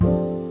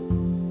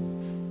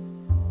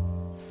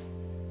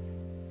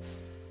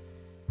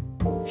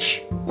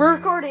We're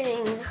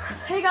recording.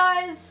 Hey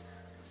guys,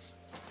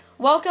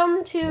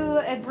 welcome to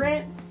a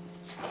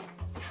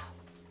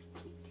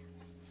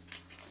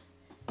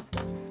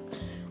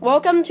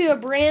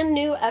brand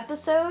new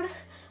episode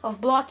of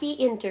Blocky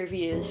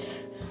Interviews.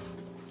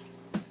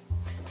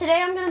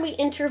 Today I'm going to be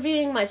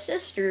interviewing my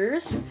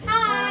sisters.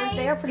 Hi.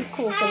 They are pretty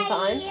cool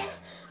sometimes.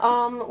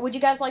 Would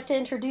you guys like to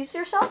introduce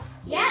yourself?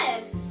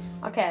 Yes.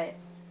 Okay.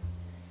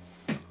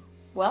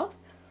 Well?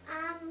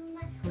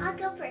 I'll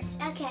go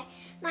first. Okay.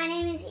 My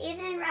name is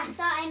Eden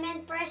Russell. I'm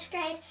in first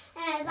grade,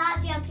 and I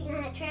love jumping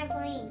on a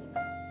trampoline.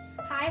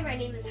 Hi, my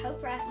name is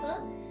Hope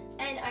Russell,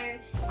 and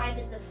I'm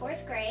in the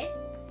 4th grade,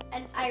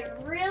 and I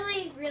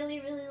really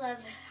love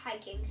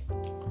hiking.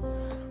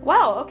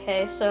 Wow,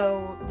 okay,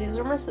 so these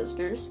are my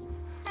sisters.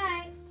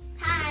 Hi.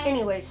 Hi.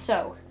 Anyways,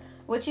 so,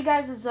 what's you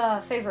guys'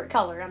 favorite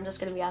color? I'm just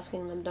going to be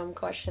asking them dumb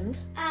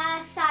questions.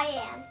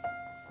 Cyan.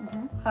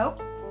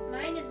 Hope?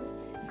 Mine is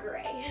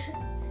gray.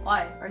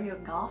 Why? Are you a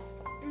goth?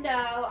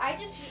 No, I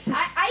just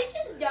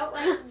don't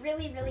like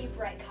really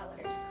bright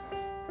colors.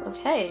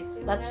 Okay,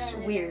 that's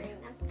weird.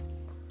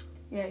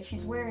 Yeah,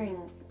 she's wearing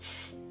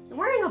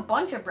a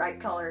bunch of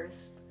bright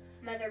colors.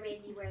 Mother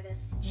made me wear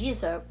this.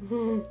 Jeez, Hope.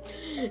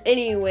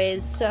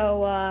 Anyways,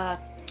 so,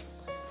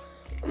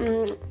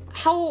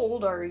 how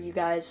old are you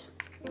guys?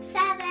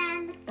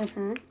 7.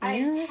 I'm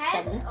 10,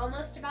 7.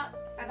 almost about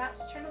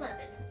to turn 11.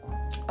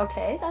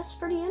 Okay, that's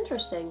pretty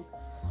interesting.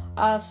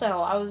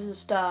 So I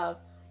was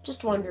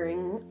just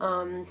wondering,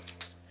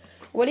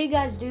 what do you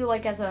guys do,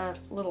 like, as a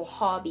little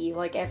hobby,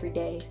 like, every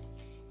day?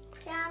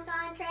 Jump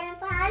on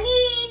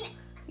trampoline.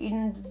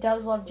 Eden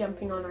does love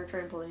jumping on our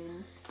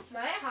trampoline.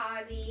 My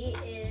hobby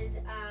is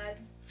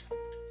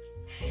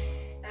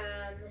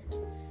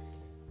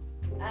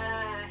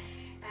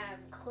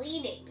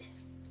cleaning.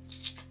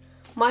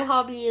 My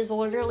hobby is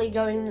literally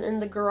going in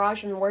the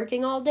garage and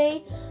working all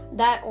day.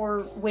 That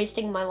or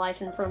wasting my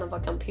life in front of a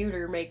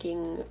computer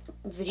making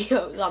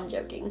videos. I'm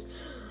joking.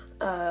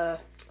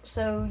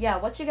 So yeah,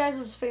 what's your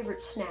guys'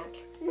 favorite snack?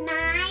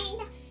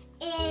 Mine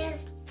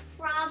is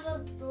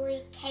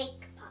probably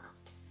cake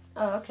pops.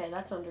 Oh, okay,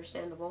 that's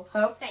understandable.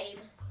 Hope, Same.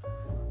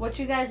 what's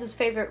your guys'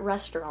 favorite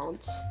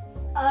restaurants?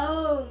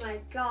 Oh my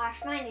gosh,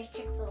 mine is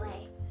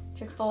Chick-fil-A.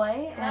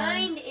 Chick-fil-A?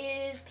 Mine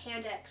is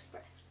Panda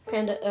Express.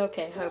 Panda,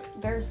 okay, Hope,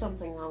 there's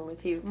something wrong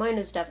with you. Mine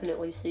is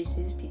definitely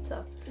Cece's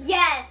Pizza.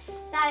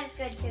 Yes, that is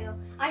good too.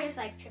 I just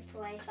like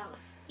Chick-fil-A sauce.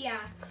 Yeah.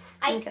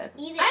 Okay.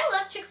 Eat it. I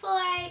love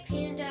Chick-fil-A,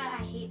 Panda.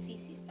 I hate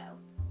CC's though.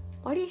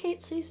 Why do you hate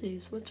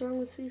Cece's? What's wrong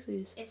with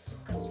Cece's? It's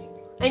disgusting.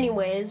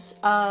 Anyways,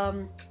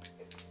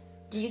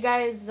 do you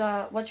guys,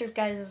 what's your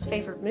guys'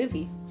 favorite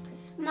movie?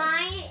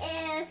 Mine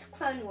is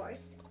Clone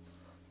Wars.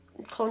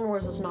 Clone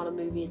Wars is not a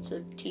movie, it's a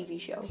TV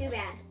show. Too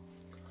bad.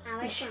 I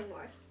like Clone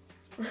Wars.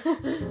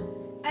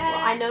 Well,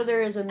 I know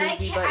there is a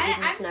movie, but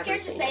I'm Eden's never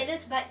scared to seen say it.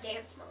 this, but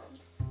Dance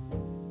Moms.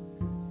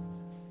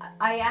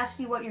 I asked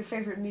you what your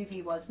favorite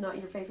movie was, not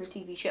your favorite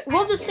TV show.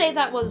 We'll just say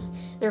that was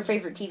their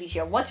favorite TV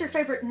show. What's your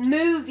favorite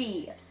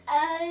movie?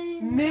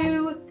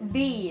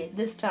 Movie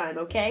this time,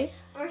 okay?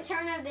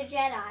 Return of the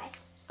Jedi.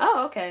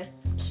 Oh, okay.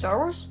 Star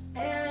Wars?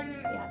 Yeah.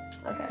 Yeah,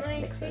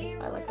 okay. Makes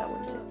sense. I like that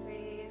one too.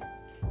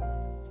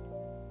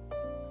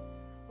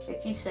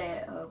 If you say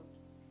it, oh.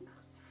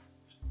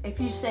 If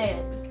you say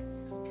it,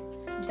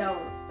 don't.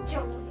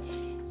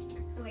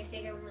 What do you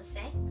think I'm gonna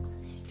say?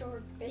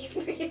 Store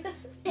baby.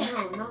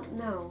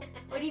 No.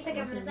 What do you think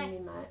I'm gonna say?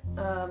 Mean that.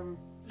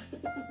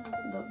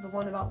 The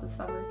one about the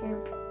summer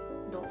camp.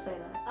 Don't say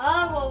that.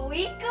 Oh, a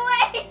week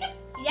away?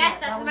 Yes,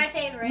 that that's one- my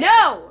favorite.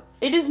 No,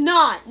 it is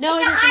not. No,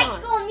 It's it a is high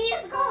not. school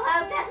musical,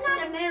 Hope. That's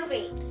not a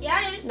movie.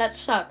 Yeah, it is. That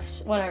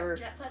sucks. Whatever.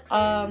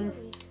 Netflix.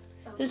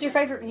 Who's your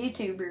favorite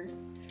YouTuber?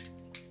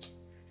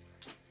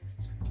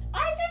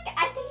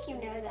 I think you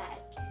know that.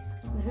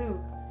 Who?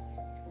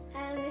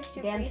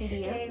 Mr. Dan Beast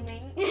TDM?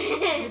 Gaming.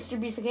 Mr.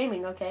 Beast of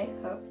Gaming. Okay.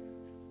 Oh.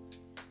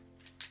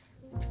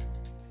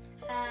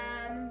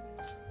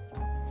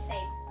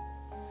 Same.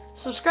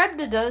 Subscribe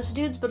to those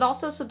dudes, but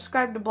also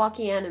subscribe to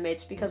Blocky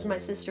Animates because my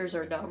sisters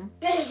are dumb.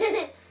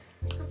 I'm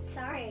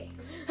sorry.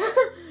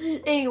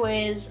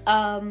 Anyways,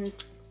 and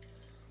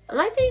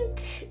I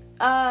think,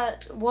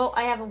 well,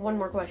 I have one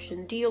more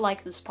question. Do you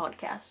like this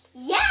podcast?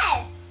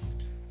 Yes!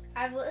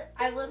 I've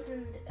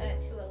listened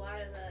to a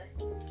lot of the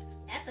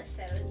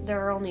episodes. There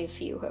are only a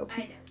few, Hope.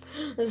 I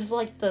know. This is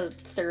like the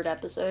 3rd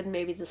episode,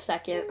 maybe the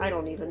 2nd. I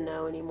don't even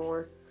know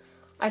anymore.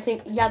 I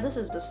think, yeah, this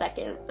is the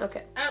 2nd.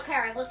 Okay. I don't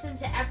care. I've listened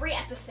to every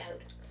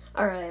episode.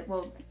 Alright,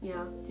 well,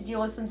 yeah. Did you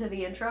listen to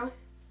the intro?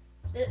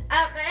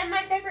 And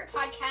my favorite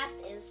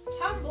podcast is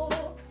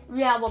Tumble.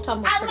 Yeah, well,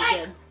 Tumble's I pretty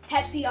like good.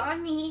 Pepsi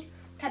on me.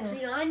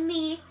 Pepsi on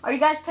me. Are you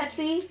guys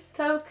Pepsi?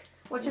 Coke?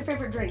 What's your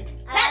favorite drink?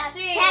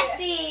 Pepsi.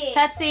 Pepsi!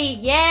 Pepsi,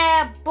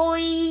 yeah, boy.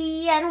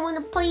 I don't want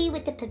to play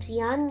with the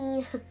Pepsi on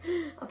me.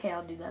 Okay,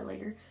 I'll do that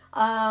later.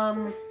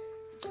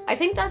 I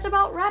think that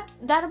about wraps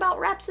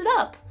it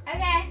up.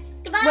 Okay.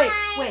 Goodbye!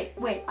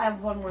 Wait. I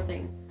have one more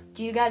thing.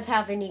 Do you guys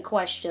have any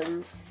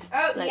questions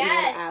Oh, that you want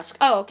to yes. ask?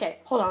 Oh, okay.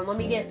 Hold on. Let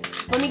me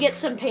get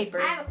some paper.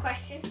 I have a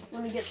question.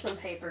 Let me get some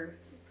paper.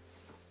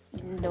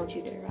 Don't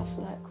you dare ask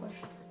that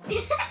question.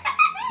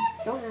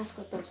 Don't ask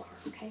what those are,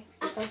 okay?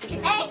 It doesn't Hey,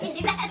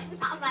 matter. that's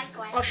not my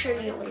question. I'll show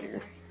you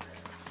later.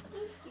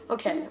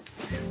 Okay.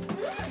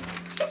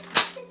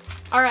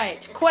 All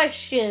right.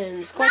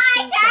 Questions. My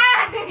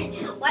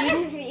turn! What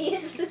Eden? if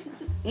these?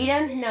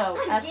 Eden, no.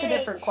 I'm Ask a kidding.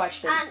 different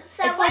question.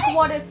 So It's what like if-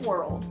 what if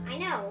world. I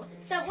know.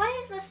 So what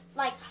is this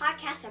like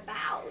podcast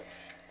about?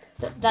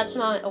 That's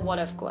not a what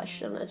if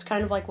question. It's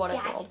kind of like what if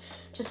Yeah. world.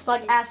 Just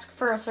like ask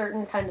for a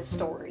certain kind of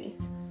story.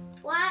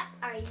 What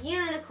are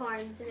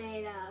unicorns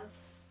made of?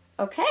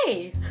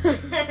 Okay.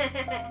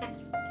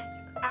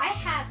 I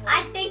have one.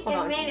 I think Hold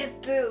they're on. made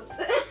of poop.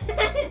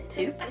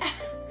 Poop.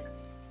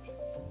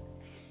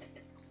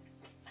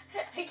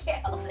 I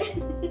can't help it.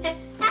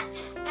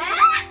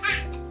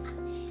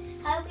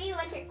 Hopey,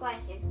 what's your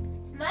question?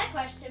 My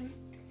question: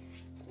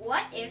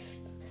 what if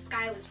the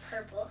sky was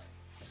purple?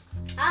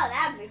 Oh,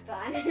 that'd be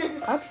fun.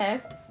 Okay.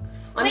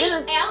 I'm Wait,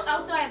 gonna. and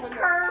also I have one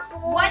more.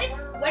 Purple. What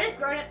if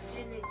grown-ups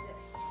didn't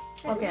exist?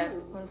 Okay.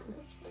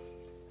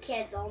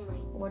 Kids only.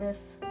 What if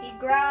If you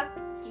grow up,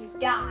 you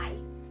die.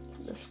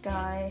 the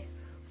sky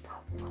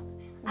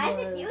I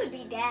think you was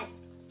would be dead.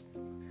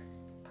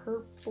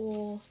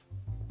 purple?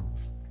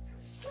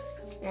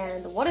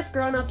 And what if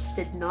grown-ups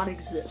did not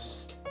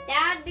exist?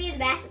 That would be the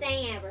best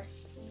thing ever.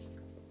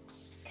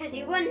 Because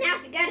you wouldn't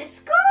have to go to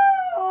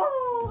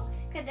school.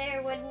 Because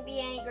there wouldn't be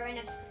any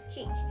grown-ups to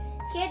teach.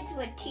 Kids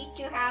would teach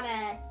you how to...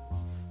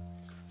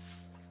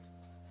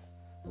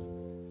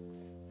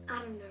 I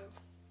don't know.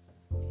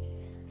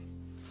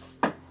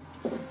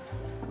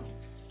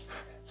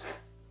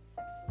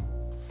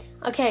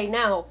 Okay,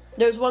 now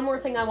there's one more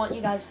thing I want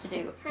you guys to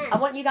do. I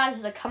want you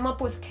guys to come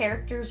up with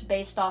characters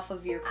based off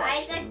of your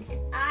questions. Isaac,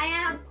 I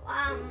have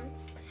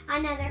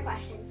another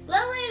question.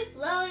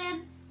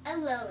 Lillian,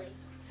 and Lily.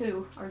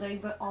 Who are they?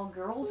 But all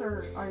girls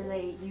or are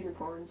they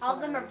unicorns? All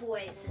of them are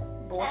boys.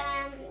 Boy,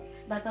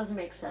 that doesn't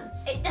make sense.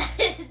 It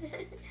does.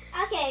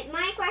 Okay,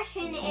 my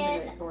question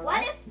is, ignore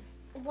what that.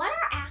 are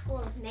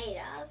apples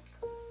made of?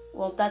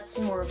 Well, that's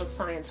more of a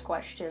science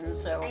question. I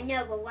So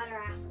know, but what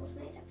are apples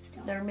made of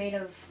still? they're made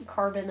of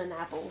carbon and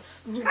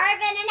apples. Carbon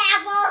and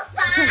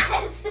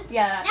applesauce!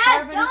 Yeah, No,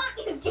 carbon,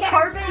 don't you dare!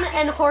 carbon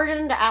and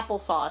hardened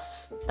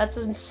applesauce. That's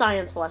a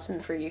science lesson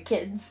for you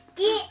kids.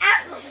 Eat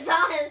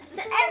applesauce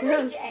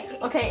every day.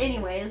 Okay,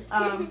 anyways,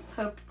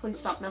 Hope, please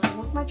stop messing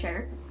with my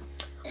chair.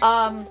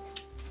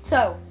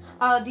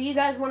 Do you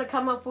guys want to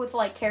come up with,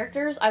 like,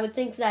 characters? I would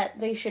think that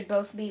they should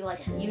both be,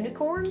 like,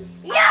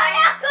 unicorns.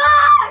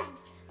 Unicorn!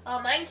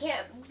 Mine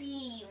can't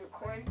be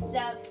unicorns. So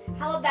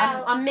how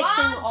about I'm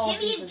mixing Bob, all of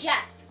Jimmy, these and in-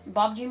 Jeff?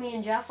 Bob, Jimmy,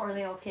 and Jeff, are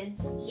they all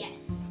kids?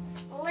 Yes.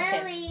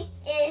 Lily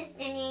is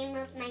the name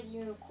of my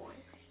unicorn.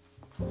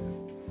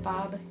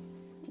 Bob,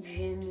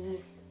 Jimmy,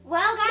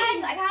 Well,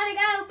 guys, I gotta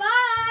go.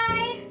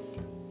 Bye.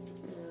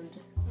 and...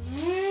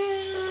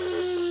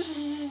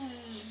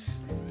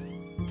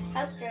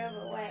 Hope drove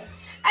away.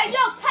 Hey, yo,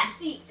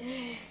 Pepsi.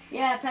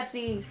 Yeah,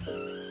 Pepsi.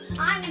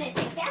 I'm gonna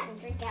take that and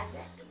drink out of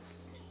it.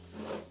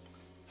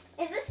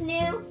 Is this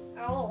new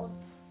or old?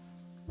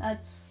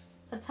 That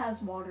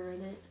has water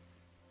in it.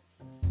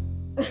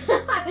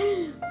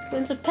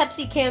 It's a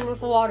Pepsi can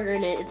with water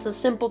in it. It's a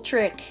simple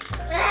trick.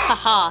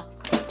 Haha.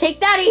 Take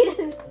that,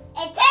 Eden.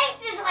 It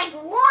tastes like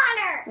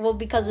water! Well,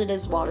 because it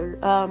is water.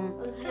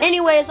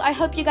 Anyways, I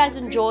hope you guys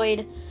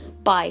enjoyed.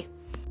 Bye.